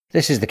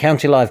This is the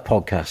County Live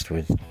podcast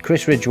with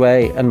Chris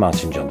Ridgway and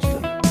Martin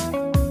Johnston.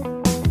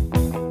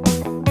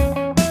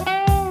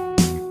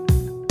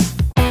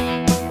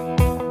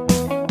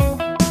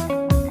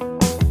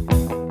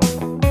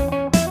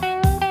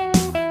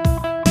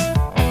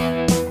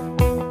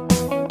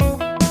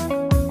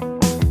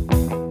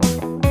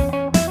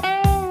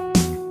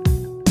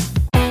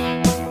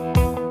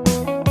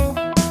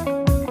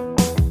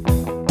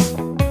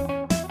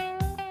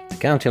 The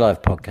County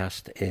Live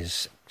podcast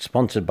is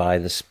sponsored by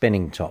the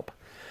Spinning Top,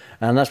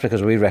 and that's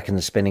because we reckon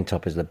the Spinning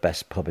Top is the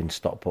best pub in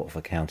Stockport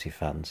for county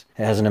fans.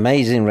 It has an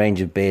amazing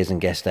range of beers and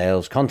guest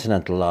ales,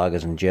 continental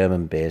lagers and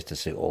German beers to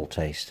suit all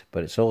taste,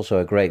 but it's also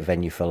a great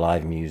venue for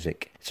live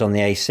music. It's on the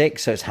A6,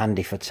 so it's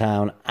handy for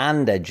town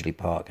and Edgeley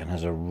Park and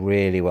has a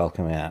really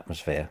welcoming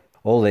atmosphere.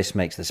 All this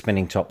makes the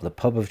Spinning Top the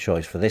pub of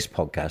choice for this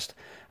podcast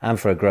and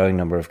for a growing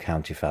number of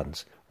county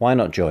fans. Why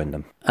not join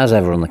them? As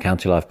ever on the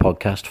County Live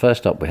podcast,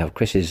 first up we have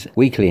Chris's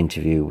weekly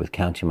interview with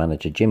county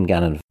manager Jim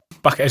Gannon.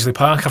 Back at Edgeley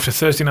Park after a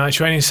Thursday night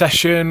training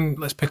session.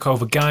 Let's pick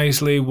over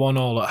Guiseley,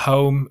 1-1 at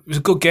home. It was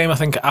a good game, I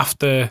think,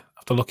 after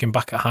looking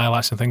back at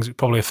highlights and things. It's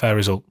probably a fair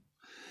result.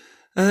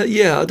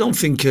 I don't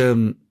think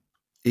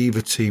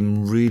either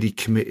team really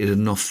committed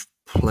enough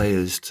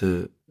players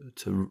to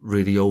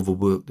really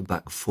overwork the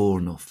back four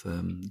enough.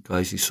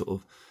 Guiseley sort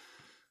of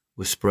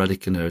were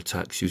sporadic in their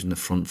attacks, using the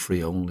front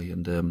three only,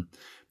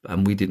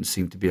 and we didn't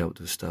seem to be able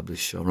to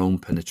establish our own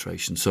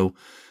penetration. So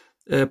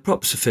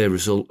perhaps a fair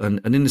result, and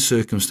in the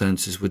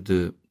circumstances with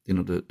the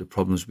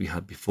problems we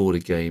had before the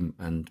game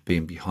and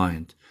being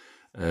behind,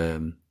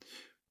 I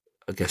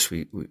guess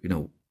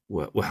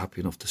we're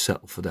happy enough to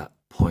settle for that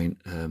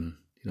point.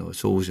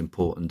 It's always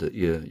important that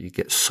you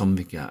get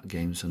something out of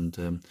games,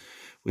 and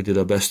we did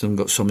our best and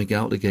got something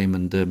out of the game,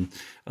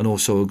 and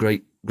also a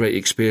great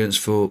experience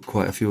for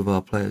quite a few of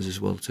our players as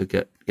well to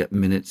get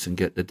minutes and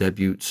get the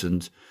debuts,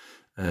 and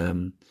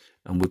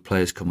with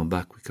players coming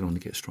back, we can only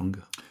get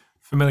stronger.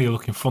 Familiar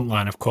looking front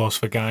line, of course,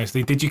 for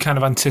Guiseley. Did you kind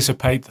of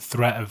anticipate the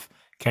threat of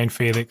Kane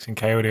Felix and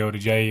Coyote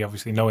Odijay,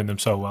 obviously knowing them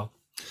so well?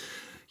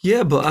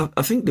 Yeah, but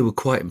I think they were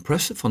quite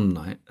impressive on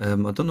the night. I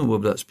don't know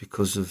whether that's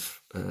because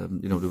of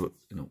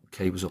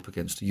Kay was up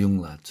against a young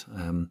lad.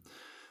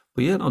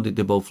 But yeah, they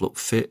both looked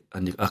fit,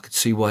 and I could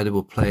see why they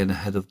were playing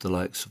ahead of the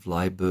likes of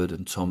Liebert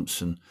and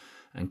Thompson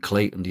and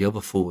Clayton, the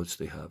other forwards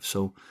they have.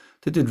 So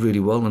they did really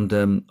well, and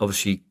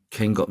obviously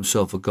Kane got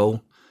himself a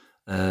goal.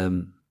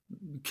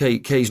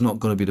 Kay's not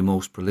going to be the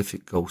most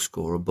prolific goal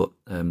scorer, but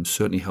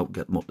certainly helped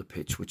get them up the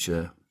pitch, which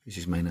is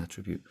his main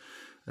attribute.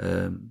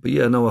 I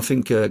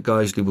think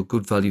Guiseley were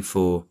good value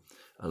for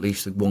at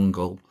least one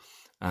goal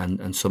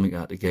and something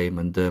out of the game,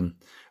 and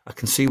I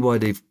can see why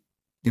they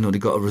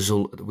got a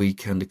result at the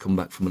weekend. They come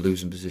back from a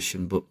losing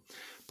position, but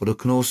I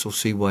can also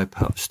see why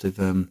perhaps they've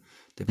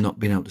not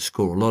been able to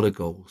score a lot of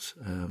goals.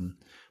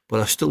 But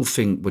I still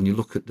think when you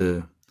look at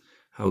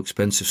how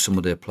expensive some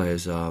of their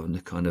players are and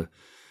the kind of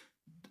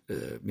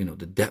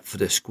the depth of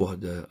their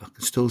squad, I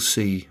can still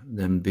see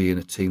them being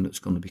a team that's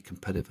going to be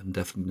competitive and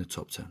definitely in the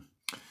top 10.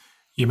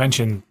 You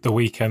mentioned the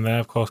weekend there.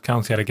 Of course,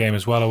 County had a game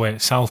as well away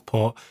at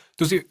Southport.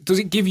 Does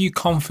it give you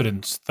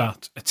confidence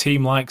that a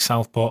team like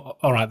Southport,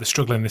 all right, they're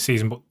struggling this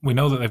season, but we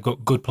know that they've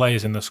got good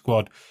players in the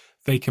squad.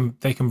 They can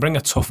bring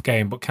a tough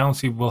game, but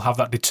County will have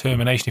that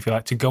determination, if you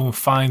like, to go and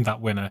find that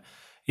winner,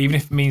 even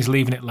if it means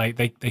leaving it late.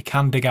 They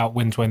can dig out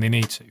wins when they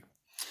need to.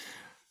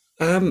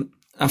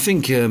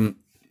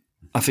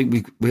 I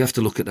think we have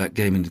to look at that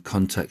game in the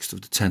context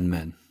of the 10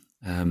 men.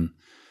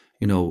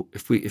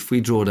 If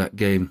we draw that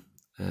game,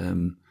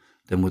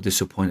 then we're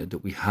disappointed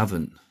that we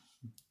haven't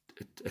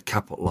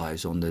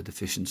capitalised on their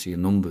deficiency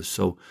in numbers.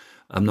 So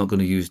I'm not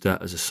going to use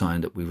that as a sign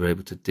that we were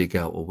able to dig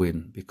out a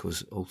win,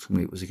 because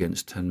ultimately it was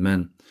against 10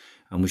 men,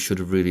 and we should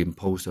have really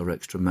imposed our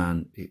extra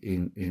man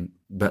in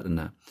better than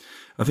that.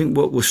 I think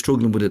what we're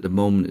struggling with at the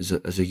moment is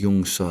as a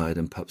young side,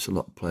 and perhaps a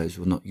lot of players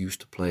who are not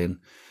used to playing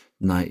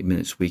 90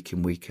 minutes week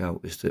in, week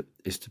out, is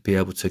to be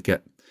able to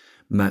get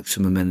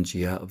maximum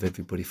energy out of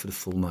everybody for the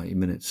full 90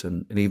 minutes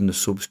and even the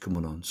subs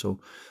coming on. So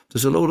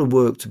there's a lot of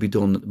work to be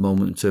done at the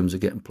moment in terms of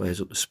getting players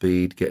up to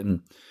speed,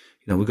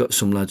 we've got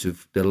some lads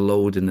they're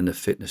loading and their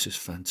fitness is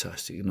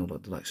fantastic,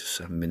 like the likes of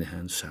Sam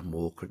Minahan, Sam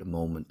Walker at the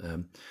moment,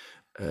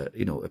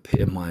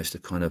 epitomise the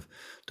kind of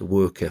the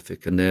work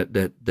ethic, and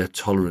their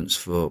tolerance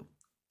for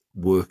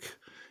work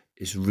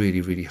is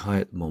really, really high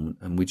at the moment,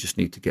 and we just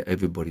need to get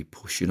everybody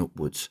pushing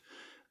upwards.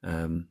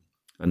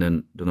 And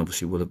then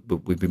obviously we'll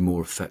be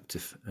more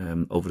effective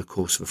over the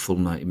course of a full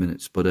 90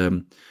 minutes. But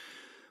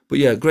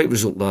yeah, great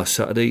result last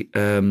Saturday.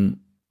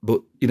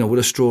 But with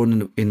us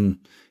drawing in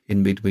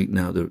midweek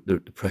now, the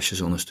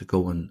pressure's on us to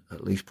go and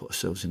at least put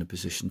ourselves in a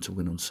position to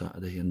win on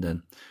Saturday, and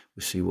then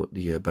we see what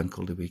the bank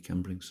holiday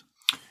weekend brings.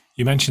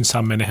 You mentioned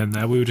Sam Minahan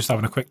there. We were just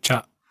having a quick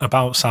chat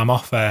about Sam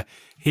off there.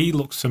 He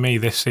looks to me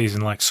this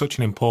season like such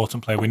an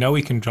important player. We know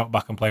he can drop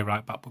back and play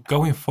right back, but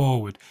going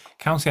forward,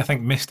 County, I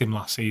think, missed him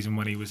last season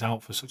when he was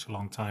out for such a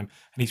long time,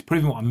 and he's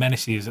proven what a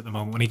menace he is at the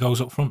moment when he goes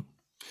up front.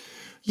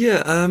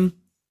 Yeah,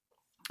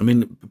 I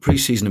mean,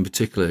 pre-season in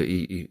particular,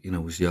 he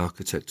was the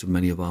architect of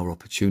many of our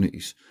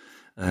opportunities.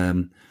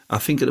 I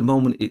think at the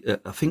moment,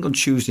 I think on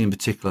Tuesday in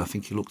particular, I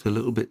think he looked a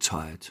little bit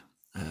tired.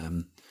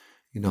 And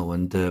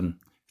it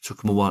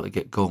took him a while to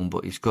get going,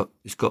 but he's got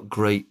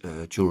great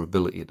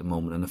durability at the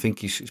moment, and I think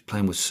he's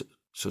playing with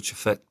such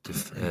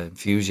effective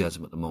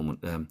enthusiasm at the moment.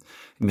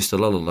 He missed a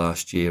lot of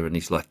last year, and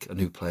he's like a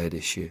new player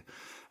this year.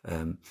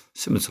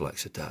 Similar to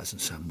like Daz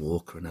and Sam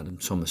Walker and Adam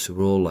Thomas, who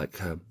were all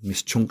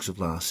missed chunks of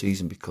last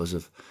season because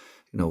of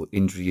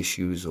injury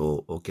issues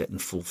or getting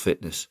full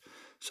fitness.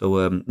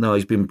 So no,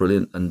 he's been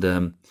brilliant,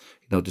 and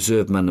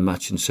deserved man of the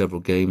match in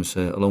several games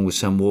along with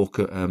Sam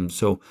Walker.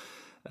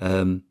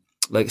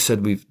 Like I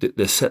said,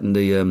 they're setting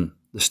the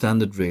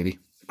standard really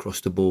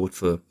across the board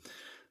for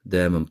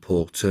them and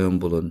Paul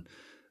Turnbull and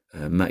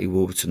Matty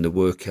Warburton. The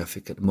work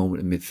ethic at the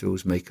moment in midfield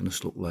is making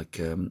us look like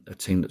a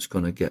team that's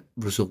going to get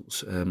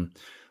results. We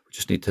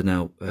just need to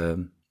now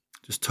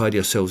just tidy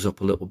ourselves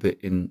up a little bit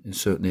in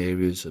certain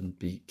areas and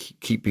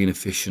keep being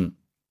efficient,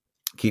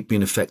 keep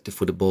being effective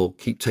with the ball,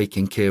 keep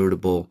taking care of the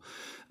ball,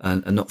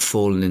 and not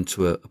falling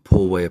into a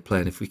poor way of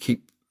playing. If we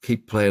keep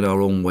playing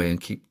our own way and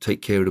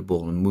take care of the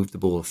ball and move the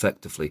ball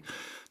effectively,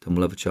 then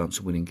we'll have a chance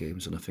of winning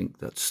games. And I think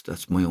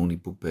that's my only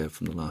bugbear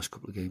from the last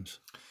couple of games.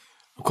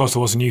 Of course,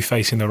 there was a new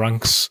face in the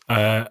ranks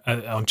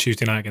on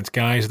Tuesday night against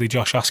Guiseley.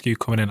 Josh Askew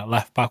coming in at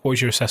left back. What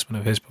was your assessment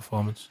of his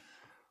performance?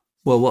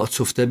 Well, what a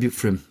tough debut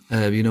for him.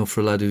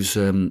 For a lad who's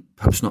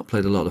perhaps not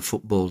played a lot of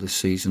football this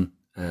season,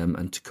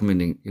 and to come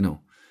in and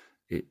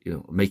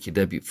make your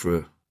debut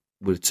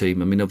with a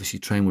team. I mean, obviously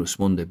he trained with us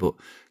Monday, but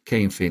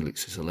Kane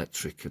Felix is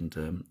electric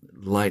and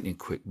lightning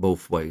quick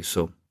both ways.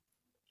 So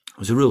it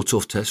was a real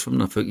tough test for him,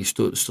 and I think he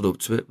stood up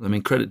to it. I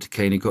mean, credit to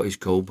Kane, he got his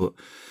goal, but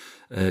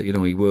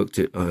he worked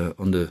it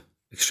under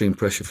extreme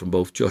pressure from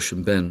both Josh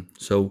and Ben.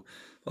 So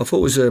I thought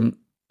it was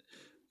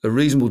a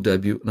reasonable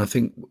debut, and I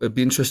think it'd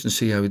be interesting to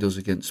see how he does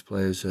against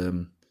players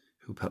who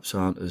perhaps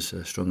aren't as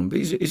strong. But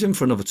he's in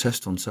for another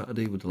test on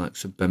Saturday with the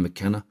likes of Ben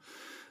McKenna.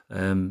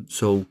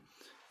 He's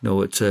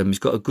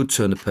got a good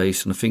turn of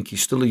pace, and I think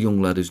he's still a young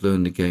lad who's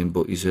learning the game,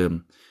 but he's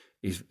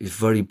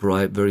very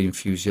bright, very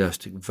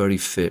enthusiastic, very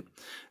fit,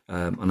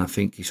 and I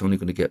think he's only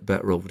going to get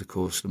better over the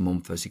course of the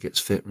month as he gets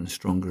fitter and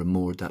stronger and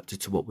more adapted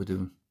to what we're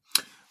doing.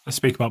 Let's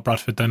speak about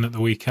Bradford then at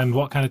the weekend.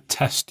 What kind of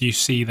test do you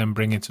see them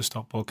bringing to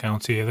Stockport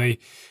County? Are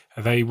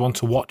they one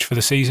to watch for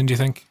the season, do you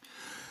think?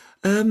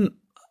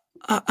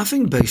 I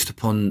think based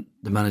upon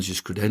the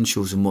manager's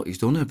credentials and what he's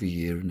done every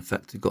year, and the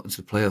fact he got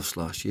into the playoffs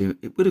last year,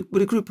 with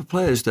a group of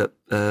players that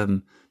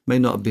may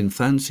not have been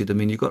fancied. I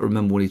mean, you've got to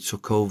remember when he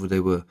took over, they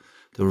were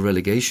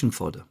relegation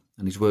fodder,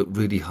 and he's worked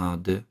really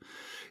hard there.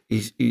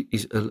 He's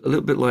a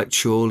little bit like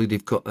Chorley.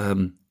 They've got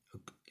a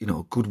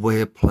good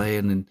way of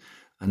playing,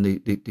 and they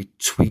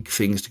tweak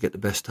things to get the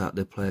best out of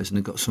their players, and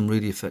they've got some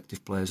really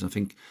effective players. And I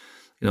think,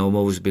 I've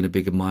always been a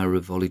big admirer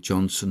of Ollie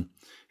Johnson,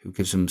 who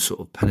gives them sort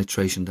of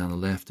penetration down the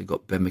left. They've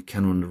got Ben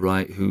McKenna on the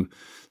right,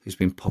 who's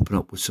been popping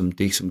up with some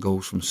decent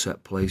goals from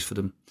set plays for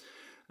them.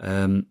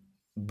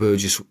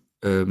 Burgess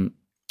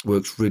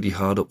works really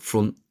hard up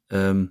front.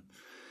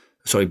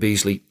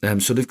 Beasley.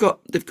 So they've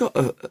got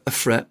a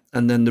threat,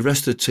 and then the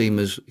rest of the team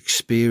is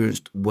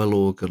experienced, well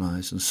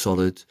organised, and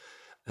solid.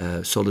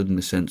 Solid in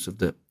the sense of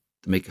that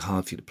they make it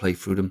hard for you to play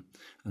through them,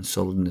 and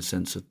solid in the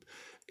sense of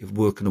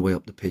working their way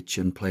up the pitch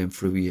and playing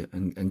through you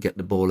and getting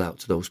the ball out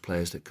to those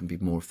players that can be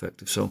more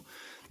effective. So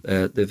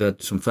they've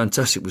had some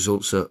fantastic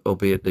results,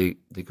 albeit they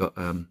got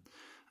a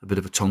bit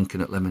of a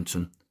tonking at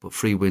Leamington, but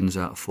 3 wins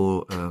out of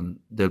 4.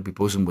 They'll be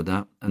buzzing with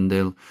that, and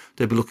they'll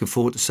be looking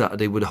forward to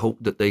Saturday with a hope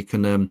that they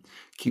can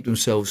keep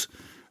themselves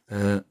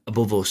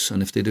above us.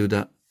 And if they do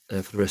that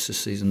for the rest of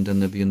the season, then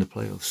they'll be in the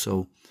playoffs.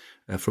 So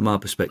from our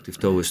perspective,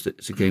 though, it's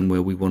a game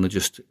where we want to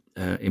just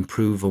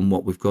improve on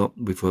what we've got.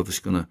 We've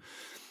obviously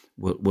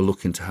we're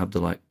looking to have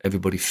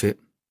everybody fit,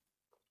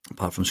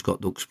 apart from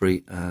Scott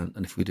Duxbury,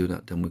 and if we do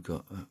that, then we've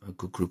got a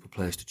good group of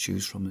players to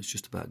choose from. It's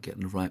just about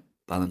getting the right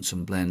balance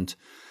and blend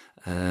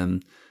to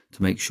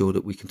make sure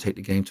that we can take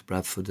the game to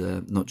Bradford,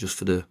 not just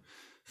for the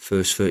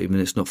first 30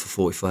 minutes, not for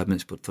 45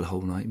 minutes, but for the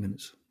whole 90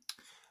 minutes.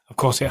 Of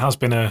course, it has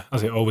been,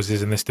 as it always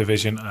is in this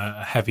division,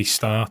 a heavy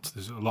start.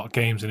 There's a lot of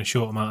games in a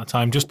short amount of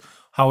time. Just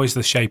how is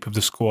the shape of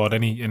the squad?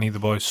 Any of the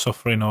boys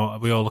suffering, or are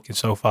we all looking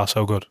so far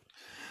so good?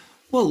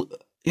 Well,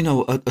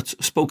 I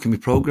spoke in my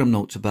programme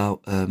notes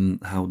about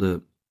how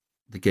the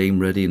game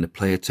ready and the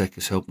player tech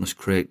is helping us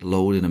create the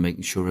loading and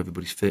making sure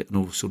everybody's fit. And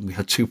all of a sudden we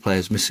had 2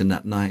 players missing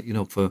that night,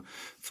 for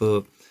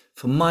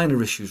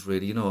minor issues,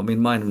 really.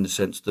 Minor in the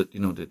sense that,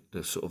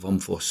 they're sort of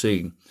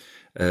unforeseen,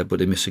 but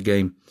they miss a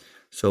game.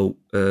 So,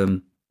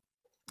 and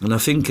I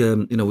think,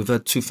 we've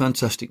had 2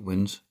 fantastic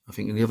wins. I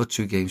think in the other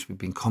 2 games we've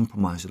been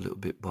compromised a little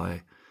bit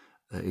by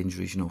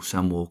injuries,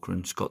 Sam Walker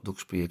and Scott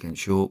Duxbury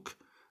against York,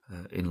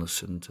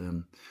 Inless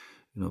and...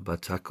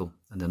 bad tackle,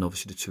 and then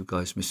obviously the 2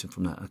 guys missing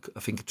from that. I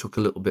think it took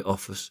a little bit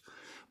off us,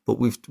 but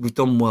we've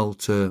done well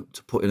to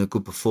put in a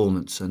good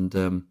performance, and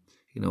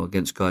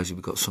against guys who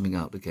we got something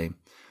out of the game,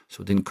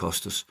 so it didn't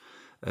cost us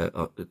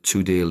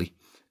too dearly.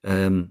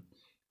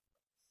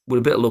 with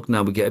a bit of luck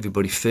now, we get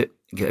everybody fit,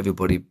 get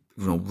everybody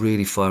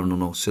really firing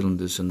on all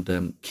cylinders,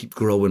 and keep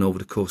growing over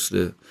the course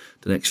of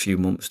the next few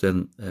months.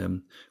 Then,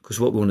 because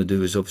what we want to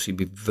do is obviously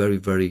be very,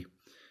 very.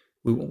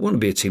 We want to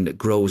be a team that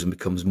grows and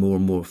becomes more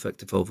and more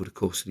effective over the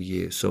course of the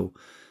year. So,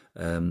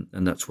 and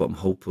that's what I'm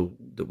hopeful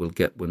that we'll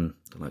get when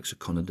the likes of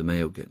Conor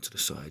DeMeo get into the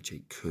side,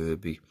 Jake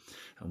Kirby,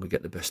 and we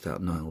get the best out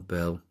of Niall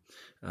Bell,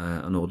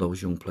 and all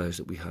those young players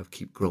that we have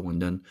keep growing.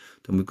 Then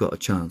we've got a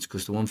chance.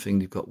 Because the one thing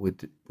they've got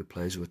with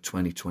players who are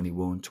 20,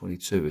 21,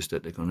 22 is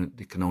that they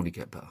can only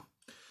get better.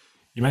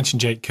 You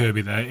mentioned Jake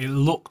Kirby there. It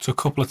looked a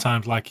couple of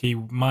times like he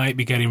might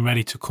be getting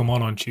ready to come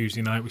on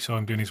Tuesday night. We saw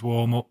him doing his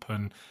warm-up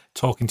and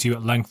talking to you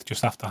at length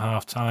just after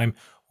half-time.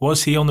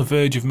 Was he on the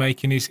verge of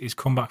making his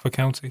comeback for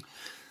County?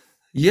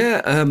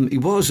 Yeah, he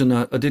was, and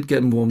I did get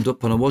him warmed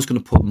up, and I was going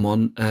to put him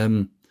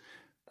on.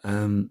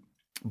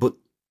 But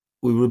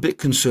we were a bit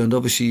concerned.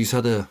 Obviously, he's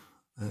had a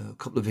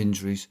couple of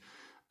injuries.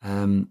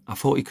 I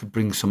thought he could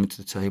bring something to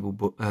the table,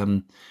 but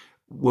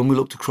when we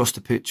looked across the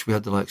pitch, we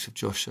had the likes of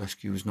Josh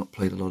Askew, who's not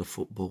played a lot of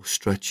football,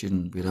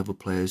 stretching. We had other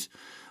players,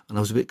 and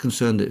I was a bit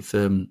concerned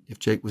that if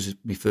Jake was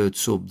my third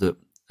sub, that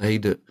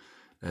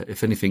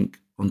if anything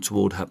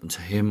untoward happened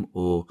to him,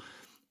 or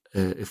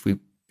if we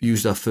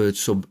used our third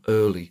sub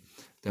early,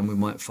 then we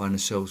might find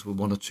ourselves with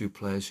one or two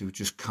players who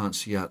just can't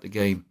see out the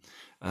game.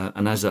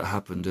 And as that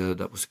happened,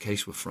 that was the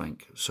case with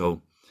Frank.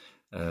 So,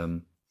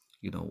 it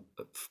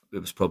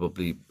was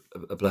probably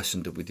a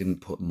blessing that we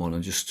didn't put him on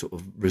and just sort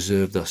of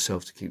reserved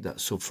ourselves to keep that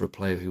sub for a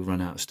player who ran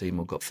out of steam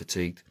or got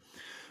fatigued.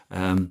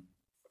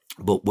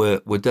 But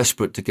we're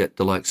desperate to get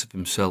the likes of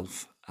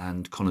himself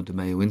and Conor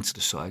DeMeo into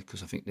the side,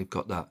 because I think they've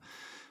got that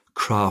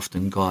craft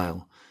and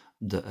guile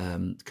that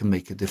can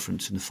make a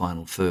difference in the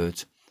final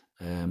third,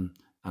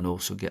 and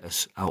also get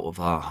us out of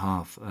our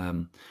half.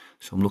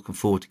 So I'm looking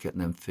forward to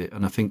getting them fit.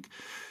 And I think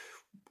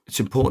it's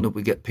important that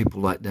we get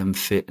people like them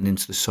fit and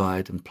into the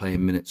side and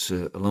playing minutes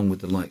along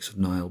with the likes of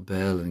Niall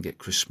Bell, and get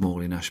Chris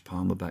Smalley and Ash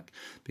Palmer back,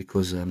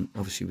 because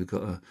obviously we've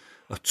got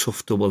a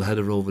tough double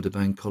header over the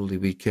bank holiday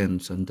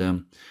weekends,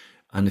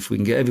 and if we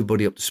can get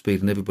everybody up to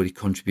speed and everybody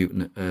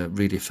contributing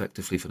really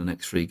effectively for the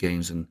next 3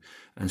 games and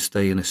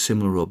stay in a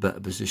similar or better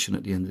position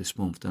at the end of this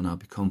month, then I'll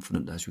be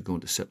confident that as we go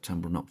into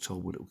September and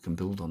October that we can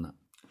build on that.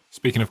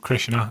 Speaking of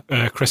Chris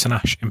and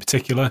Ash in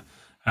particular,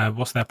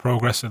 what's their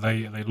progress? Are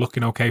they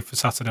looking okay for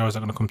Saturday, or is that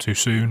going to come too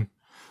soon?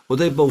 Well,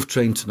 they both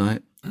trained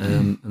tonight,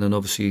 and then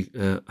obviously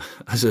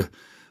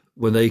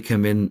when they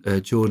came in,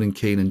 Jordan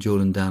Keane and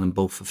Jordan Down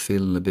both were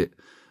feeling a bit.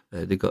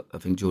 I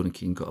think Jordan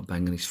Keane got a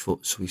bang in his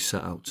foot, so he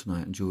sat out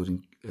tonight. And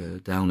Jordan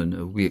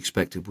Downing, we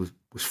expected, was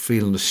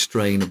feeling the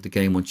strain of the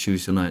game on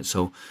Tuesday night,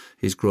 so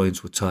his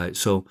groins were tight.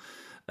 So,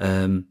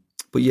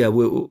 but yeah,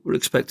 we're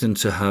expecting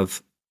to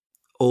have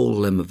all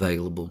of them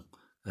available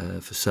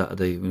for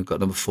Saturday. We've got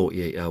another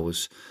 48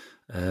 hours,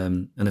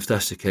 and if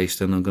that's the case,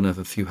 then I'm going to have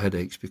a few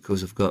headaches,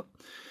 because I've got,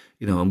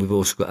 and we've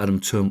also got Adam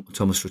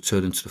Thomas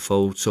returning to the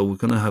fold, so we're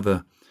going to have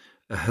a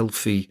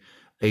healthy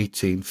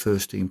 18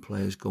 first team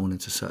players going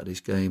into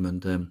Saturday's game,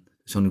 and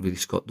it's only really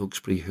Scott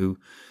Duxbury who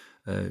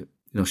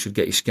should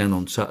get his scan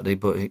on Saturday,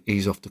 but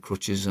he's off the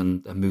crutches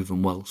and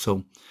moving well.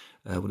 So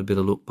with a bit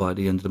of luck, by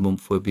the end of the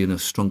month we'll be in a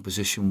strong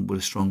position with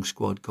a strong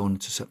squad going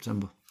into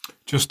September.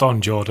 Just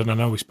on Jordan, I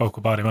know we spoke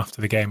about him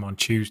after the game on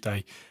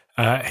Tuesday.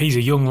 He's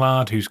a young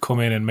lad who's come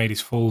in and made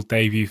his full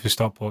debut for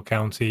Stockport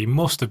County. He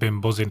must have been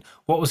buzzing.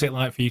 What was it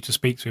like for you to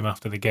speak to him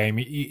after the game?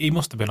 He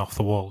must have been off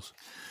the walls.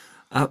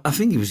 I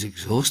think he was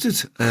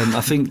exhausted.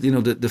 I think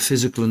the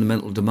physical and the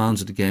mental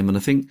demands of the game, and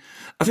I think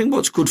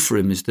what's good for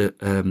him is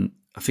that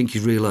I think he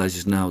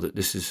realises now that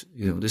this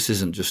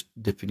isn't just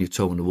dipping your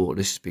toe in the water.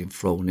 This is being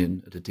thrown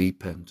in at the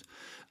deep end,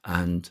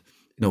 and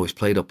he's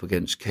played up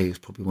against Kay, who's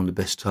probably one of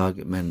the best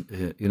target men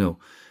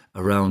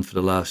around for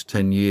the last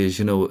 10 years.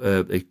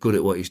 He's good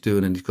at what he's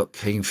doing, and he's got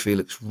Kane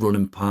Felix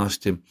running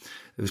past him.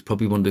 He was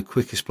probably one of the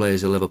quickest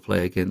players he'll ever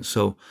play against.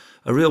 So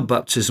a real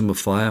baptism of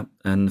fire,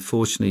 and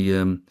fortunately,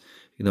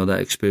 that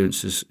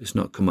experience has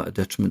not come at a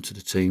detriment to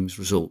the team's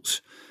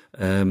results.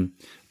 And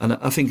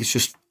I think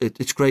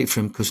it's great for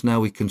him, because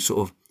now he can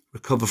sort of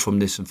recover from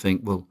this and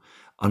think, well,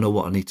 I know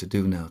what I need to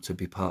do now to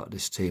be part of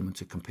this team and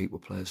to compete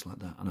with players like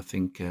that. And I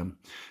think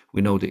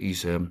we know that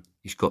he's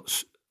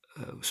got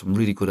some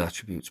really good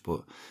attributes,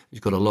 but he's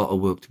got a lot of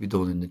work to be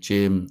done in the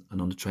gym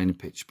and on the training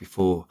pitch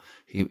before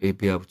he'd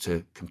be able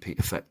to compete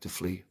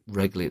effectively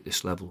regularly at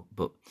this level.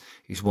 But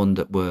he's one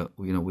that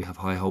we have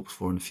high hopes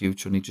for in the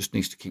future, and he just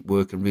needs to keep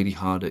working really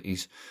hard at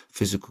his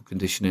physical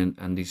conditioning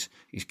and his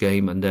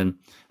game. And then,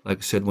 like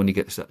I said, when he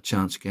gets that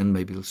chance again,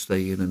 maybe he'll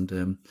stay in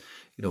and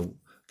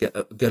get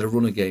a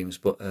run of games.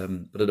 But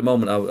at the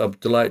moment, I'm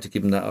delighted to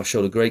give him that. I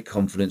showed a great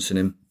confidence in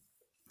him.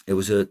 It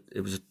was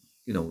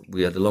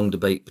we had a long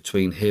debate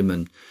between him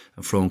and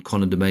throwing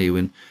Conor DeMeo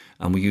in,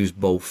 and we used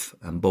both,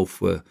 and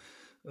both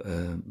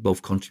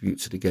contribute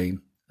to the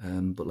game.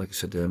 But like I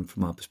said,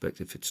 from our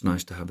perspective, it's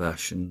nice to have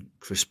Ash and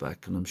Chris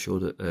back, and I'm sure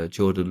that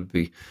Jordan would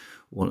be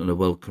wanting a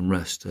welcome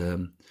rest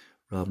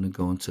rather than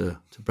going to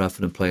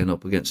Bradford and playing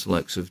up against the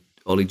likes of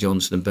Ollie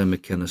Johnson and Ben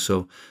McKenna.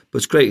 So, but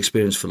it's great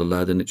experience for the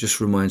lad, and it just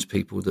reminds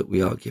people that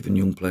we are giving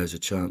young players a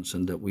chance,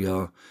 and that we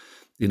are,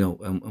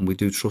 and we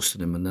do trust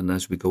in him. And then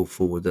as we go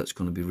forward, that's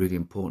going to be really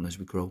important as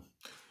we grow.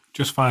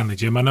 Just finally,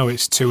 Jim, I know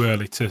it's too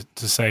early to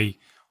say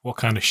what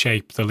kind of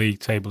shape the league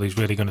table is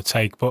really going to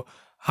take, but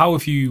how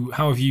have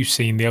you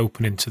seen the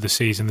opening to the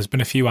season? There's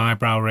been a few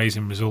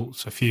eyebrow-raising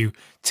results, a few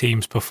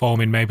teams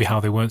performing maybe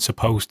how they weren't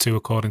supposed to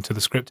according to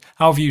the script.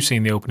 How have you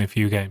seen the opening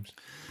few games?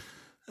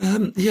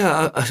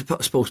 I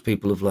suppose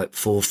people have like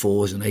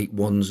 4-4s and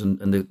 8-1s,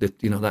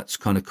 and that's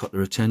kind of caught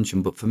their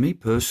attention. But for me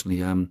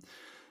personally, I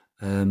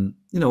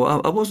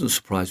wasn't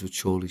surprised with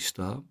Chorley's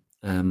start,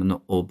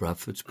 not all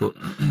Bradford's, but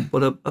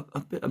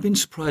I've been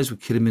surprised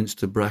with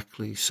Kidderminster,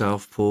 Brackley,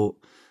 Southport.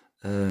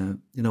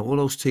 All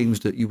those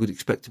teams that you would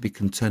expect to be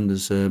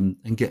contenders and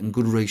getting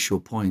good ratio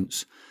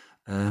points.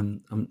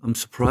 I'm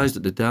surprised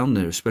that they're down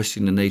there,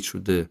 especially in the nature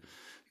of they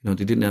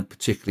didn't have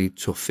particularly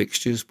tough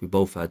fixtures. We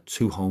both had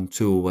 2 home,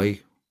 2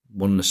 away,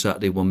 one on a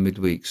Saturday, one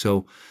midweek.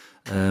 So,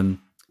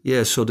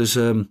 so there's,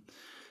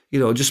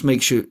 it just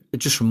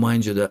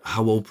reminds you that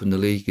how open the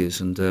league is.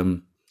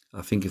 And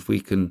I think if we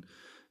can,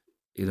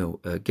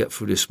 get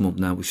through this month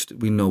now,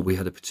 we know we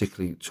had a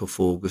particularly tough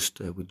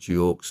August with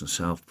Yorks and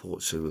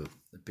Southports who were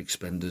big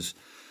spenders.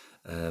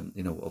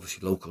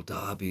 Obviously local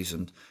derbies,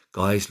 and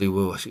Guiseley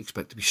were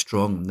expect to be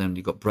strong, and then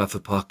you got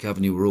Bradford Park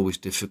Avenue were always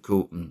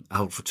difficult, and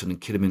Alfreton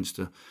and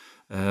Kidderminster.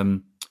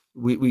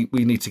 We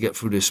need to get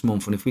through this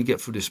month, and if we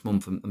get through this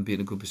month and be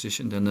in a good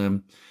position,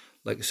 then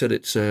like I said,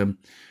 it's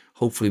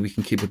hopefully we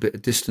can keep a bit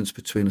of distance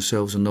between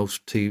ourselves and those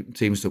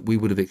teams that we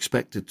would have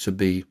expected to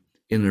be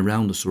in and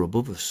around us or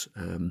above us.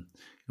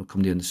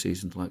 Come the end of the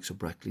season, the likes of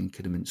Brackley and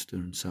Kidderminster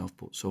and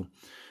Southport. So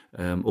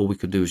all we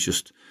could do is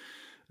just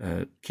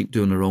keep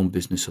doing our own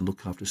business and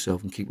look after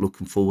ourselves and keep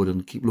looking forward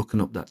and keep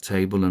looking up that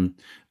table, and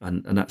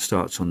that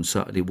starts on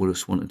Saturday with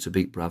us wanting to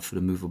beat Bradford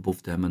and move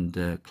above them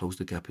and close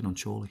the gap in on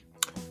Chorley.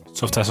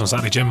 Tough test on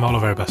Saturday, Jim. All the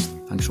very best.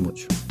 Thanks so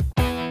much.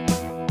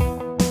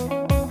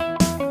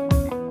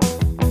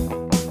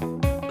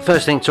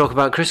 First thing to talk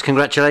about, Chris,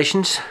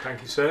 congratulations.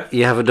 Thank you, sir.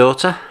 You have a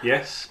daughter?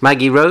 Yes.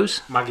 Maggie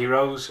Rose,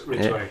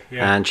 Ridgway.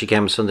 Yeah. And she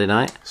came Sunday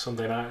night. So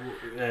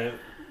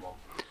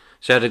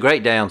had a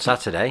great day on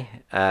Saturday,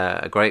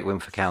 a great win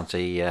for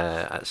County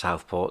at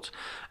Southport,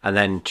 and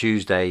then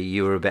Tuesday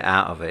you were a bit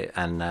out of it,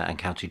 and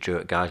County drew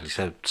at Guiseley.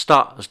 So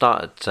start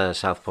at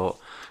Southport,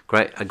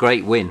 a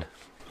great win.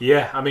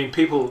 Yeah, I mean,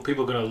 people are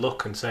going to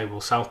look and say, well,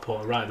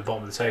 Southport are right at the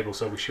bottom of the table,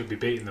 so we should be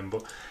beating them.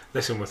 But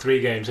listen, we're 3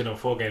 games in or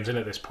 4 games in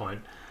at this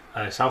point.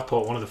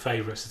 Southport, one of the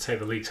favourites to take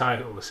the league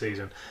title this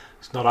season.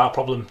 It's not our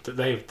problem that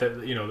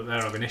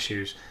they're having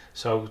issues.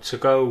 So to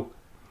go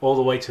all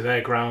the way to their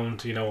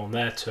ground, on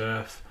their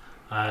turf,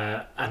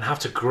 and have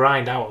to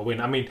grind out a win.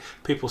 I mean,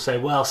 people say,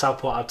 well,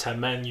 Southport have 10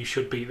 men, you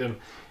should beat them.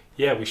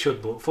 Yeah, we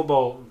should, but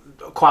football,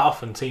 quite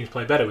often teams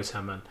play better with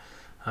 10 men.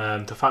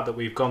 The fact that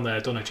we've gone there,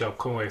 done a job,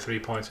 come away with 3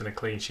 points and a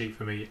clean sheet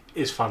for me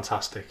is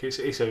fantastic.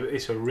 It's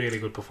a really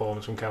good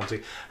performance from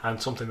County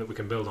and something that we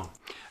can build on.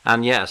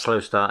 And yeah, a slow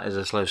start is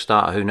a slow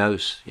start. Who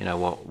knows,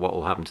 what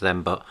will happen to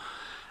them? But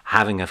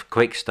having a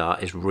quick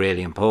start is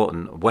really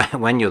important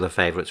when you're the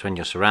favourites, when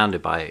you're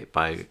surrounded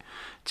by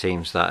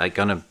teams that are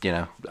going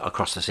to,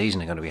 across the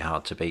season are going to be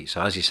hard to beat.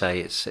 So as you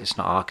say, it's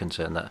not our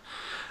concern that,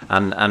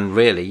 and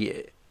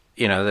really,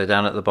 they're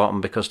down at the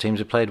bottom because teams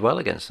have played well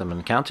against them,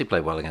 and County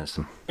played well against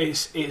them.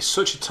 It's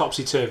such a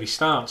topsy-turvy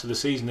start to the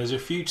season. There's a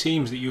few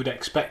teams that you would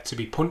expect to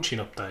be punching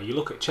up there. You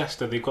look at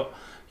Chester, they've got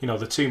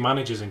the 2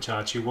 managers in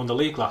charge who won the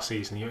league last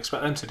season. You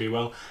expect them to do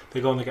well. They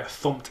go and they get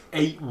thumped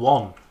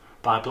 8-1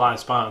 by Blythe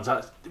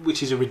Spartans,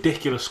 which is a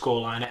ridiculous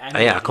scoreline.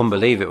 I couldn't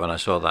believe it when I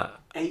saw that.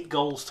 8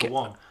 goals to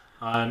 1.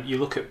 And you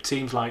look at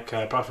teams like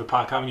Bradford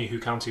Park Avenue, who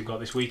County have got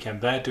this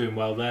weekend. They're doing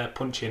well. They're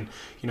punching.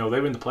 They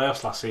were in the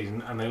playoffs last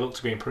season, and they look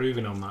to be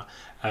improving on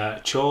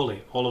that.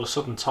 Chorley, all of a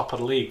sudden, top of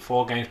the league,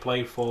 4 games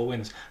played, 4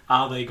 wins.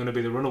 Are they going to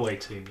be the runaway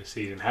team this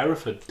season?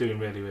 Hereford doing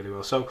really, really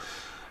well. So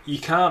you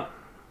can't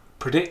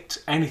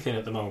predict anything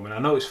at the moment. I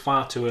know it's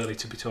far too early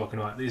to be talking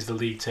about is the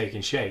league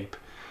taking shape.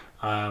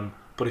 But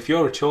if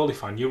you're a Chorley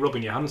fan, you're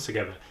rubbing your hands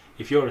together.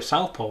 If you're a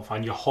Southport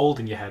fan, you're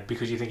holding your head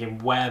because you're thinking,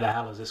 where the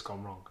hell has this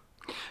gone wrong?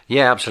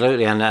 Yeah,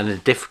 absolutely, and a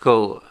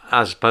difficult,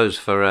 I suppose,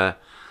 for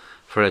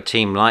a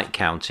team like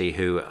County,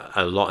 who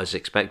a lot is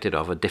expected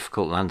of, a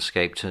difficult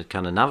landscape to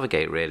kind of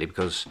navigate, really,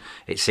 because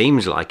it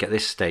seems like at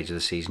this stage of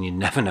the season you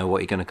never know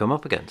what you're going to come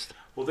up against.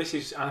 Well,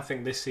 I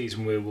think this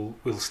season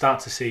we'll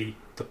start to see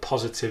the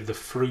positive, the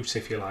fruit,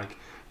 if you like,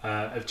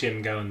 of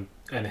Jim Gannon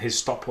and his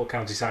Stockport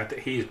County side that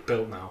he has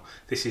built now.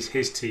 This is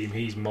his team,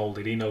 he's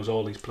moulded, he knows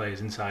all these players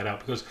inside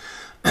out, because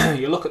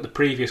you look at the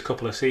previous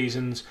couple of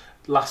seasons,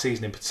 last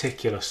season in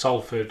particular,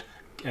 Salford,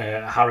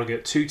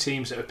 Harrogate, 2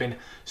 teams that have been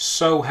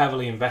so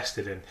heavily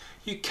invested in.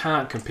 You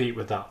can't compete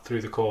with that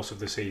through the course of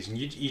the season.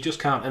 You just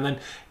can't. And then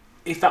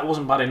if that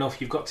wasn't bad enough,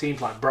 you've got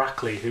teams like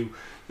Brackley, who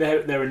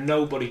they're a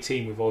nobody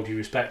team, with all due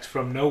respect,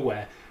 from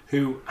nowhere,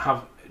 who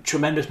have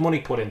tremendous money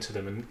put into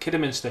them, and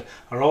Kidderminster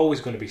are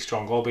always going to be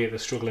strong, albeit they're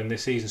struggling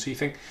this season. So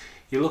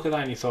you look at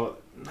that and you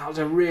thought, that was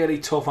a really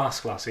tough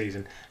ask last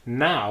season.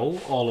 Now,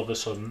 all of a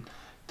sudden,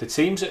 the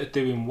teams that are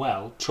doing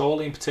well,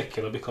 Chorley in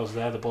particular, because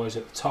they're the boys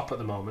at the top at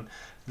the moment,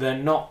 they're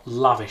not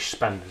lavish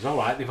spenders. All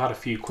right, they've had a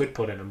few quid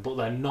put in them, but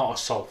they're not a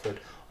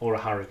Salford or a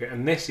Harrogate.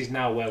 And this is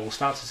now where we'll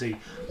start to see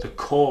the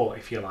core,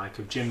 if you like,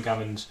 of Jim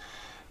Gannon's,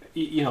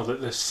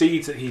 the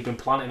seeds that he's been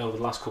planting over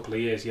the last couple of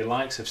years. Your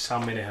likes of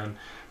Sam Minahan,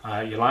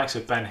 your likes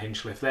of Ben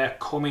Hinchliffe, they're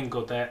coming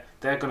good.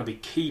 They're going to be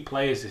key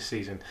players this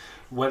season.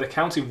 Whether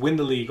County win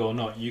the league or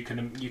not, you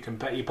can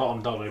bet your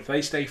bottom dollar. If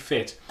they stay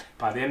fit,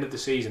 by the end of the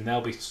season,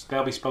 they'll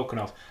be spoken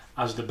of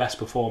as the best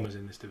performers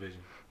in this division.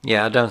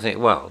 Yeah, I don't think.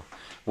 Well,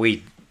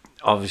 we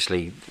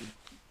obviously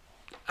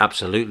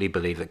absolutely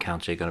believe that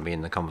County are going to be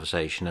in the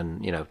conversation,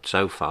 and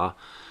so far,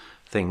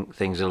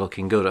 things are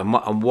looking good.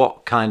 And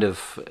what kind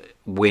of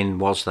win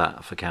was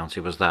that for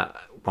County? Was that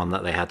one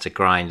that they had to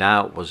grind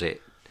out? Was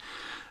it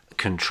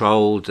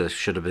controlled?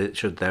 Should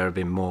there have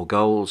been more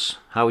goals?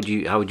 How would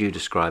you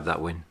describe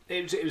that win?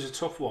 It was a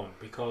tough one,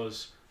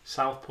 because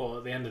Southport,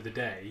 at the end of the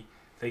day,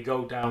 they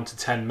go down to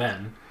 10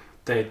 men.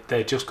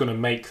 They're just going to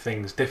make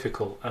things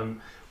difficult. And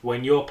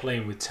when you're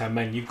playing with 10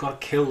 men, you've got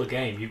to kill the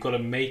game. You've got to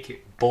make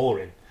it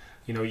boring.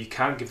 You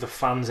can't give the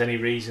fans any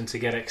reason to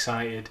get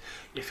excited.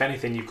 If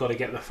anything, you've got to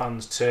get the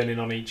fans turning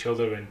on each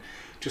other and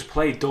just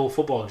play dull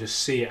football and just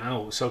see it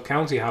out. So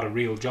County had a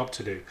real job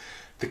to do.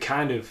 The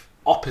kind of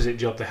opposite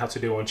job they had to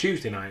do on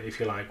Tuesday night, if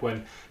you like,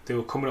 when they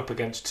were coming up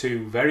against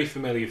two very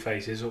familiar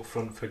faces up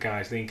front for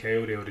Guiseley and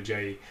Coyote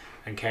Odejayi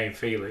and Kane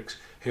Felix,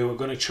 who are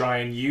going to try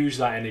and use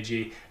that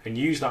energy and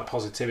use that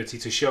positivity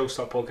to show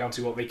Stockport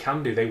County what they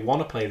can do. They want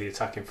to play the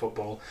attacking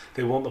football.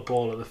 They want the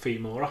ball at the feet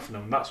more often,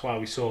 and that's why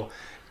we saw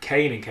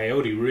Kane and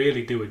Coyote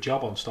really do a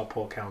job on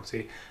Stockport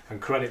County,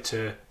 and credit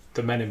to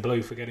the men in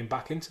blue for getting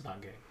back into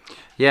that game.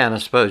 Yeah, and I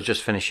suppose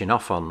just finishing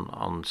off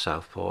on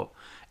Southport,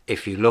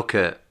 if you look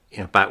at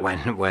back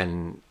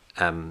when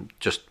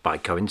just by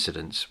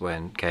coincidence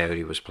when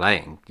Coyote was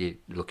playing, you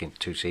looking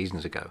 2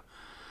 seasons ago,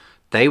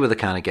 they were the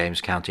kind of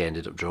games County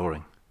ended up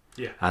drawing.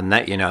 Yeah, and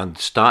that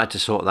started to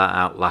sort that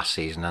out last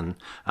season,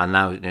 and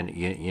now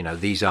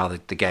these are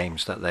the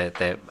games that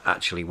they're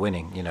actually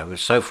winning. It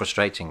was so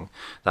frustrating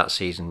that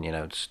season. It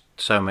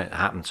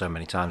happened so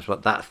many times,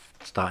 but that's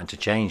starting to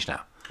change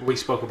now. We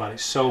spoke about it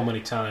so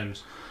many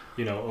times,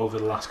 over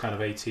the last kind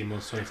of 18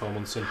 months, 24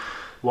 months, and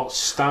what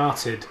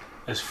started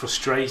as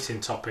frustrating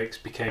topics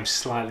became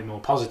slightly more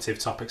positive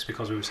topics,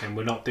 because we were saying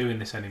we're not doing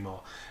this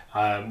anymore.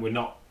 We're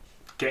not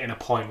getting a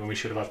point when we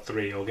should have had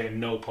 3, or getting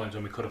no points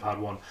when we could have had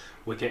 1.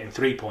 We're getting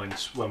 3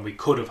 points when we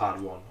could have had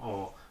 1,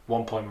 or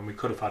 1 point when we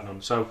could have had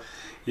none. So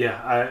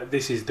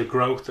this is the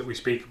growth that we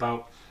speak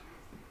about.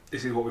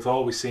 This is what we've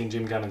always seen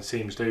Jim Gannon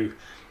teams do.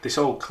 This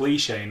old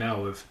cliche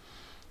now of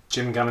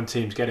Jim Gannon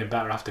teams getting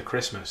better after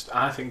Christmas,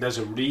 I think there's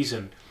a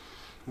reason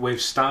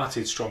we've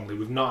started strongly.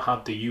 We've not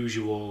had the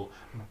usual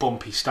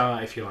bumpy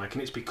start, if you like,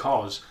 and it's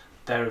because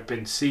there have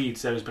been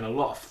seeds, there has been a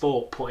lot of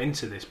thought put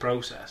into this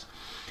process.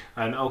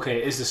 And okay,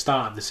 it is the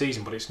start of the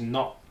season, but it's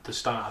not the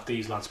start of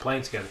these lads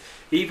playing together.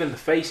 Even the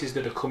faces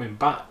that are coming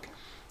back,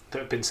 that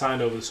have been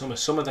signed over the summer,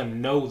 some of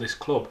them know this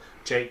club.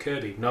 Jake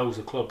Kirby knows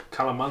the club.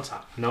 Callum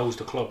Mantak knows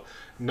the club.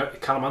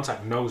 Callum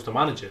Mantak knows the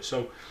manager.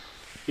 So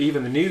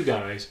even the new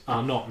guys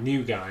are not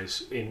new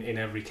guys in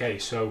every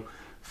case. So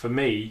for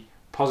me,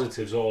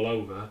 positives all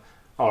over.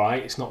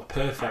 Alright, it's not a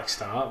perfect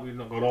start. We've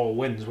not got all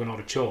wins. We're not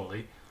a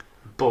Chorley.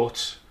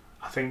 But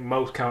I think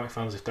most County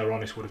fans, if they're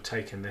honest, would have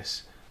taken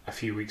this a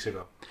few weeks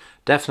ago.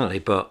 Definitely,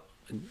 but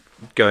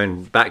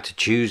going back to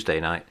Tuesday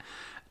night,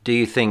 do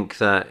you think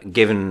that,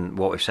 given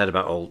what we've said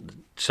about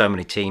so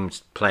many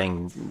teams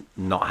playing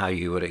not how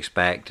you would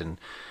expect, and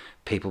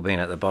people being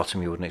at the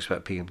bottom you wouldn't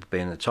expect, people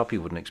being at the top you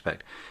wouldn't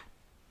expect,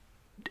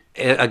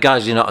 are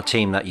Guiseley not a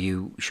team that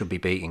you should be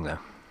beating though?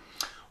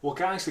 Well,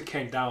 Guiseley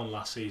came down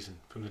last season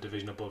from the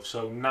division above,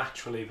 so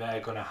naturally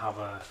they're going to have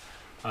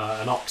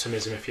an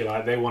optimism, if you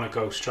like. They want to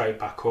go straight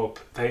back up.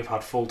 They've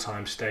had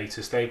full-time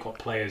status. They've got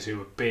players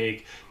who are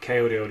big.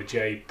 Coyote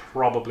Odejayi,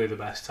 probably the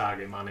best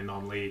target man in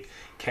non-league.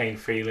 Kane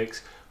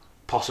Felix,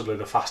 possibly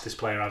the fastest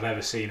player I've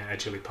ever seen at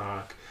Edgeley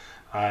Park.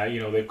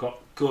 They've got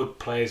good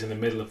players in the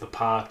middle of the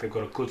park. They've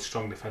got a good,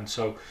 strong defence.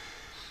 So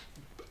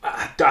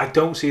I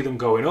don't see them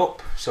going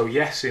up. So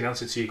yes, in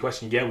answer to your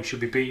question, yeah, we should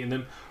be beating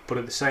them. But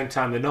at the same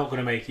time, they're not going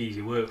to make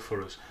easy work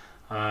for us.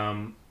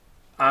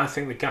 I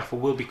think the gaffer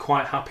will be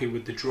quite happy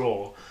with the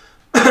draw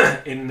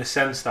in the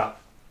sense that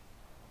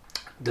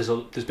there's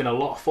been a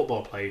lot of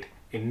football played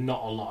in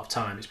not a lot of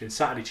time. It's been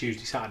Saturday,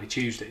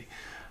 Tuesday.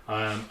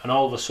 And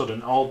all of a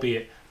sudden,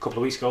 albeit a couple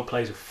of weeks ago,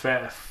 players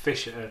are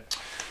fresh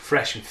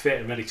and fit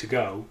and ready to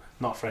go.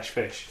 Not fresh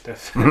fish. They're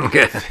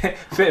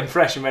fit and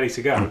fresh and ready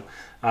to go.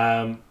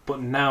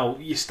 But now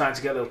you're starting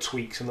to get little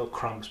tweaks and little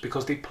cramps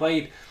because they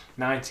played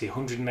 90,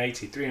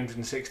 180,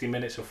 360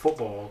 minutes of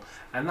football,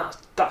 and that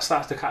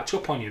starts to catch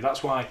up on you.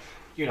 That's why,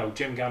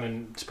 Jim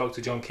Gannon spoke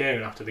to John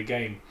Kieran after the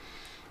game,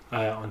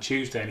 on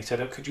Tuesday, and he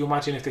said, could you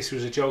imagine if this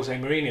was a Jose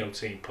Mourinho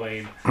team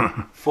playing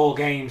 4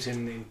 games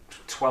in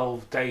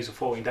 12 days or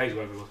 14 days,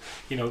 whatever it was?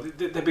 You know,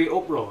 there'd be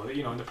uproar.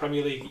 You know, in the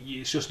Premier League,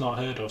 it's just not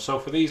heard of. So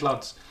for these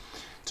lads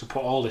to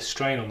put all this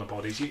strain on the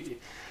bodies,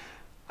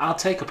 I'll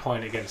take a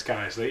point against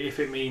Guiseley if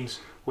it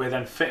means we're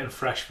then fit and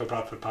fresh for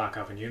Bradford Park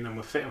Avenue, and then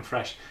we're fit and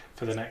fresh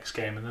for the next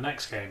game and the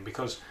next game,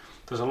 because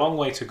there's a long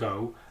way to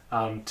go,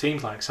 and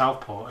teams like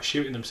Southport are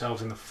shooting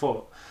themselves in the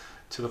foot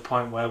to the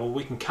point where, well,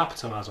 we can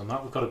capitalise on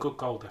that. We've got a good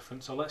goal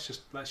difference, so let's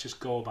just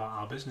go about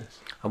our business.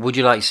 And would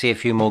you like to see a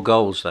few more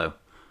goals, though?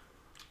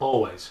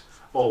 Always.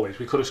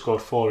 We could have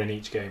scored 4 in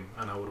each game,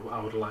 and I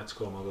would like to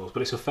score more goals.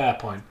 But it's a fair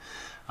point.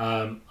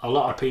 A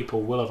lot of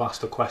people will have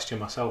asked the question,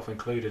 myself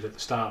included, at the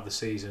start of the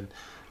season.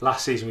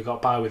 Last season we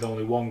got by with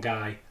only one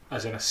guy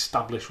as an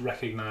established,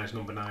 recognised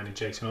number 9 in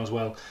Jason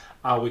Oswell.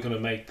 Are we going to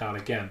make that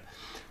again?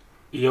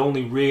 He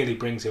only really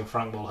brings in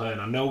Frank Mulhern.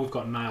 I know we've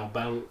got Niall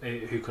Bell,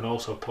 who can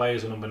also play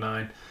as a number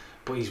 9,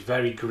 but he's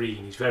very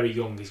green, he's very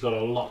young, he's got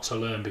a lot to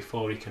learn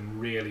before he can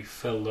really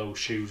fill those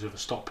shoes of a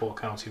Stockport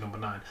County number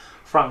 9.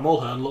 Frank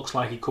Mulhern looks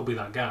like he could be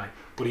that guy,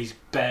 but he's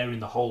bearing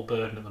the whole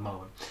burden at the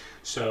moment.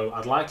 So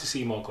I'd like to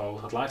see more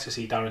goals. I'd like to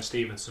see Darren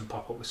Stevenson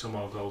pop up with some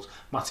more goals.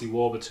 Matty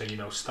Warburton, you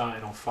know,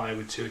 started on fire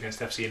with 2 against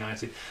FC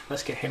United.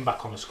 Let's get him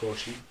back on the score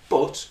sheet.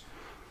 But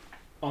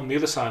on the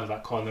other side of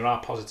that coin, there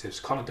are positives.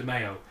 Conor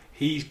DeMeo,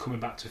 he's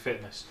coming back to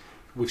fitness.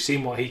 We've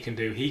seen what he can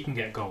do. He can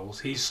get goals.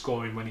 He's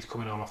scoring when he's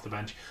coming on off the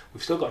bench.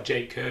 We've still got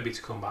Jake Kirby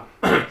to come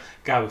back.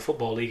 Guy with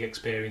Football League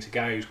experience, a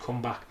guy who's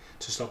come back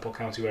to Stockport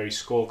County where he's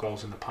scored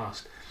goals in the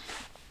past.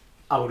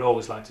 I would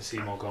always like to see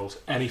more goals.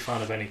 Any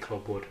fan of any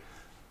club would.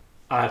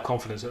 I have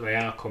confidence that they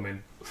are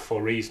coming,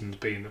 for reasons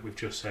being that we've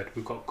just said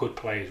we've got good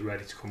players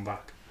ready to come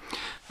back.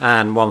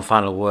 And one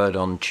final word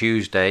on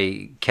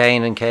Tuesday.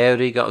 Kane and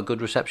Coyote got a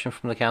good reception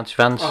from the county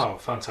fans. Oh,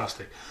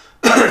 fantastic.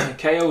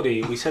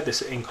 Coyote, we said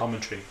this in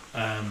commentary.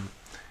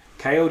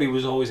 Coyote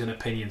was always an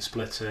opinion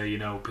splitter, you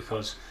know,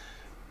 because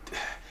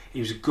he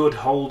was a good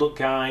hold-up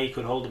guy. He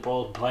could hold the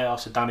ball and play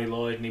off to Danny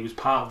Lloyd, and he was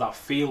part of that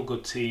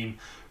feel-good team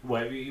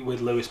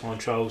with Lewis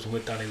Montrose and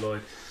with Danny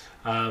Lloyd.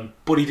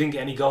 But he didn't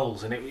get any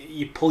goals, and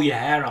you pull your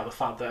hair out the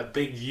fact that a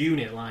big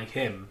unit like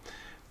him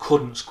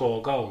couldn't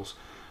score goals.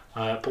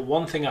 But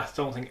one thing I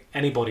don't think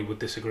anybody would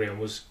disagree on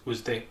was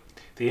the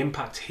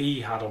impact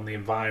he had on the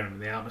environment,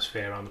 the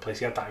atmosphere around the place.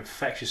 He had that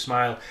infectious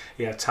smile.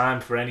 He had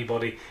time for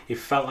anybody. He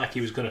felt like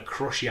he was going to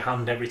crush your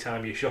hand every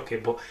time you shook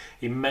it, but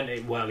he meant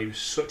it well. He was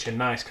such a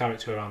nice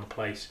character around the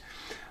place.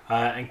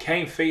 And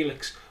Kane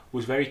Felix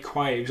was very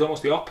quiet. He was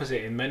almost the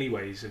opposite in many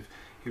ways.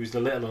 He was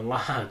the little and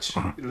large,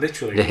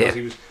 literally, because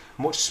he was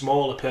much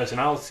smaller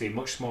personality,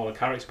 much smaller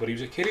character, but he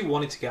was a kid who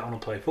wanted to get on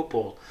and play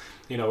football.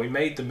 You know, he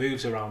made the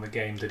moves around the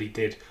game that he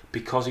did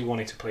because he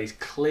wanted to play. He's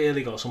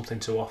clearly got something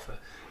to offer.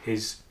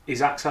 His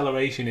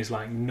acceleration is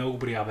like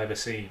nobody I've ever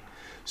seen.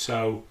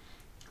 So,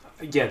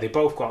 yeah, they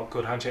both got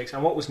good handshakes.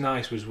 And what was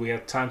nice was we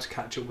had time to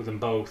catch up with them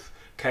both,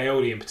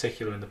 Coyote in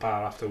particular, in the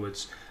bar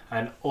afterwards,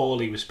 and all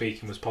he was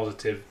speaking was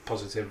positive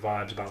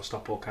vibes about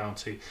Stockport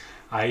County.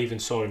 I even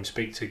saw him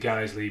speak to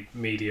Guiseley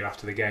media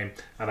after the game,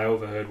 and I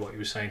overheard what he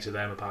was saying to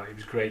them about it. It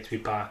was great to be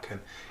back and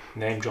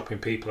name-dropping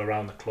people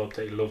around the club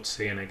that he loved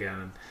seeing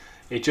again.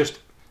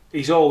 And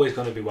he's always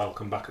going to be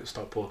welcome back at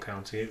Stockport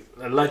County.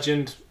 A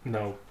legend?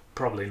 No,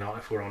 probably not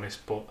if we're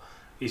honest, but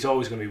he's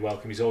always going to be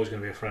welcome. He's always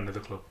going to be a friend of the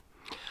club.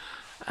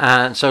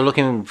 And so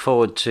looking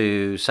forward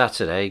to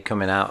Saturday,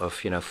 coming out of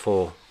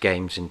 4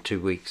 games in 2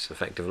 weeks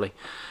effectively.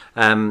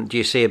 Do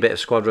you see a bit of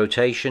squad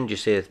rotation? Do you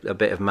see a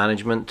bit of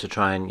management to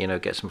try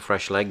and get some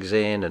fresh legs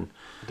in? And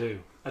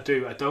I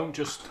do. I don't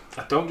just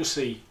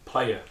see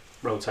player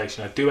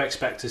rotation. I do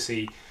expect to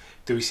see.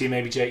 Do we see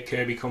maybe Jake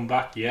Kirby come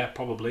back? Yeah,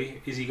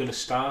 probably. Is he going to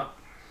start?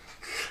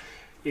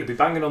 He'll be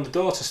banging on the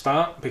door to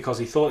start because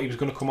he thought he was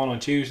going to come on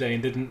Tuesday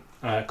and didn't.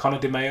 Conor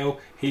DeMeo,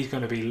 he's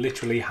going to be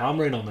literally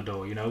hammering on the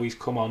door. He's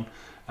come on.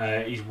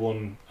 He's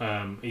won.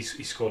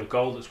 He's scored a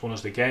goal that's won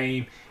us the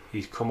game.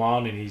 He's come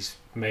on and he's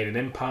made an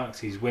impact.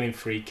 He's winning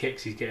free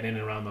kicks. He's getting in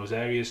and around those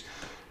areas.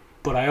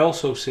 But I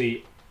also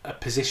see a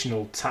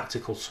positional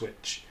tactical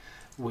switch,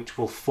 which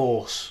will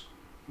force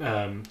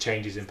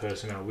changes in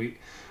personnel.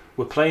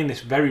 We're playing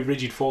this very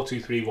rigid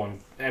 4-2-3-1.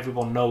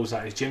 Everyone knows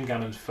that is Jim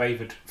Gannon's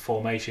favoured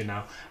formation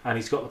now, and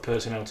he's got the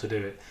personnel to do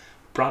it.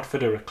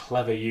 Bradford are a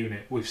clever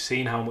unit. We've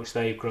seen how much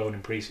they've grown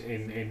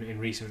in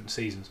recent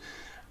seasons.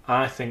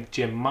 I think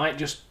Jim might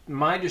just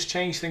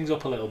change things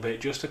up a little bit,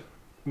 just to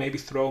maybe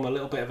throw him a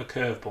little bit of a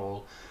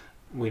curveball.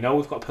 We know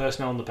we've got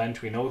personnel on the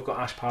bench. We know we've got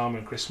Ash Palmer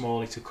and Chris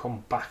Smalley to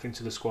come back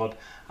into the squad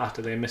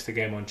after they missed the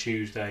game on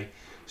Tuesday.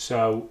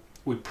 So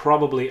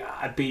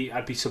I'd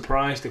be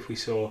surprised if we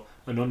saw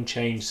an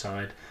unchanged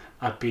side.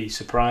 I'd be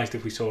surprised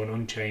if we saw an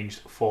unchanged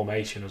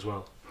formation as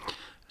well.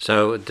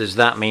 So does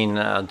that mean,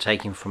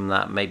 taking from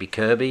that, maybe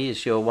Kirby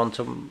is your one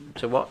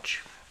to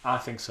watch? I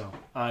think so.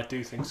 I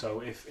do think so.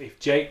 If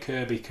Jake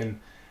Kirby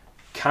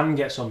can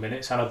get some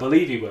minutes, and I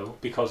believe he will,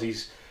 because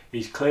he's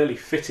clearly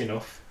fit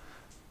enough,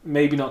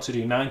 maybe not to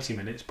do 90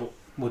 minutes, but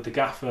would the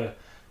gaffer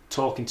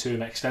talking to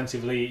him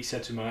extensively. He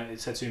said to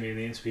me in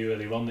the interview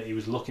earlier on that he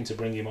was looking to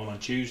bring him on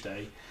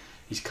Tuesday.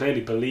 He's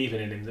clearly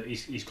believing in him, that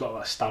he's got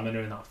that stamina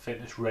and that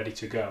fitness ready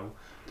to go.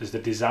 There's the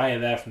desire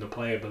there from the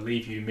player,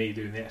 believe you me,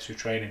 doing the extra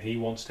training. He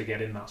wants to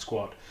get in that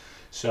squad.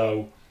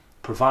 So,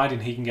 providing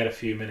he can get a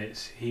few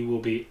minutes, he will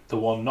be the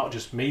one, not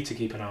just me to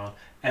keep an eye on,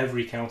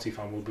 every County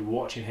fan will be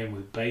watching him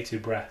with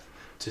bated breath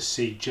to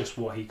see just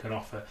what he can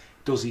offer.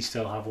 Does he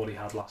still have what he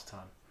had last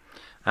time?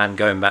 And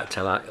going back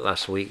to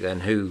last week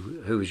then,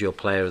 who was your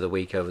player of the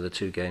week over the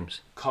 2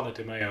 games? Conor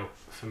DeMeo,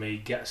 for me,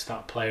 gets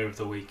that player of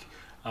the week.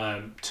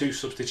 2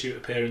 substitute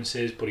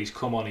appearances, but he's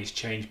come on, he's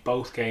changed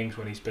both games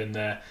when he's been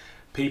there.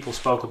 People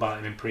spoke about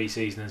him in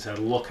pre-season and said,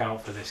 look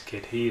out for this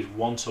kid, he is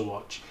one to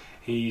watch.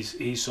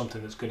 He's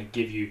something that's going to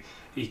give you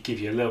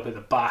a little bit of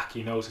the back.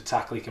 He knows the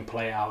tackle, he can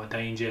play it out of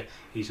danger.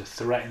 He's a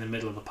threat in the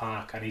middle of the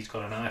park, and he's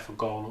got an eye for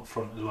goal up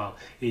front as well.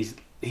 He's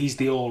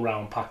the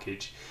all-round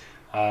package.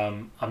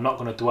 I'm not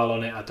going to dwell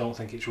on it. I don't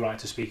think it's right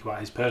to speak about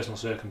his personal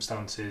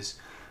circumstances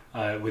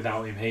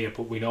without him here,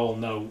 but we all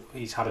know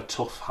he's had a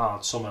tough,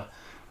 hard summer.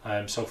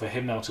 So for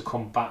him now to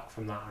come back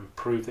from that and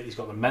prove that he's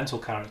got the mental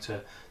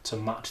character to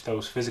match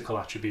those physical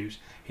attributes,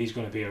 he's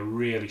going to be a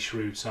really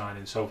shrewd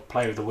signing. So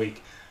player of the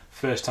week,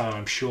 first time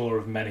I'm sure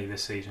of many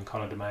this season,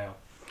 Conor DeMeo.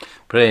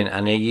 Brilliant.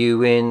 And are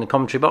you in the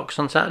commentary box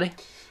on Saturday?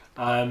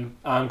 I'm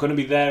going to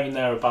be there and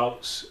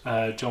thereabouts.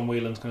 John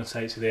Whelan's going to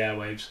take to the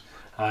airwaves.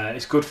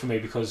 It's good for me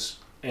because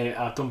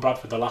I've done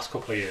Bradford the last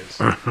couple of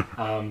years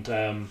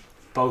and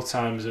both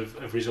times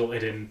have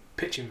resulted in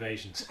pitch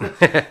invasions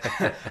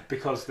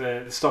because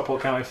the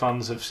Stockport County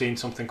fans have seen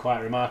something quite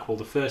remarkable.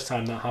 The first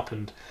time that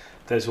happened,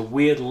 there's a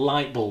weird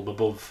light bulb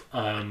above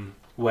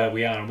where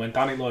we are, and when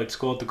Danny Lloyd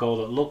scored the goal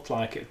that looked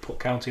like it put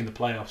County in the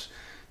playoffs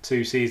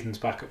 2 seasons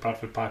back at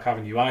Bradford Park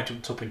Avenue, I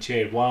jumped up and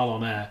cheered while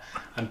on air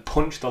and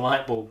punched the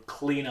light bulb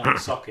clean out the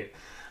socket.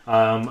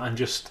 And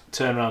just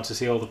turn around to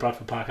see all the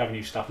Bradford Park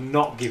Avenue staff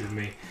not giving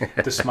me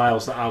the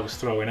smiles that I was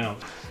throwing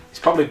out. It's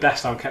probably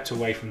best I'm kept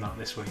away from that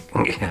this week.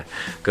 Yeah,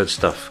 good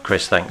stuff.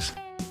 Chris, thanks.